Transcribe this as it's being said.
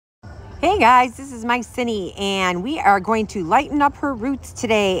Hey guys, this is my Cindy, and we are going to lighten up her roots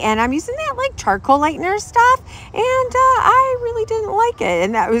today. And I'm using that like charcoal lightener stuff, and I really didn't like it.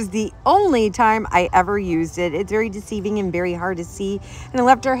 And that was the only time I ever used it. It's very deceiving and very hard to see, and it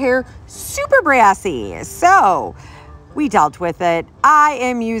left her hair super brassy. So we dealt with it. I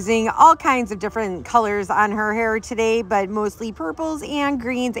am using all kinds of different colors on her hair today, but mostly purples and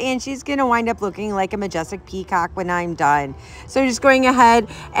greens, and she's gonna wind up looking like a majestic peacock when I'm done. So just going ahead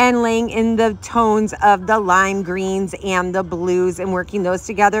and laying in the tones of the lime greens and the blues and working those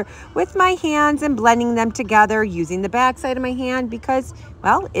together with my hands and blending them together using the back side of my hand because,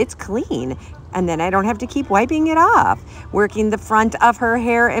 well, it's clean. And then I don't have to keep wiping it off. Working the front of her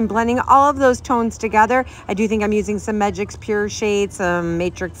hair and blending all of those tones together. I do think I'm using some Magic's Pure shades, some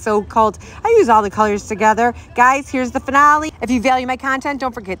Matrix So Cult. I use all the colors together. Guys, here's the finale. If you value my content,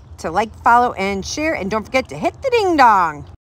 don't forget to like, follow, and share. And don't forget to hit the ding dong.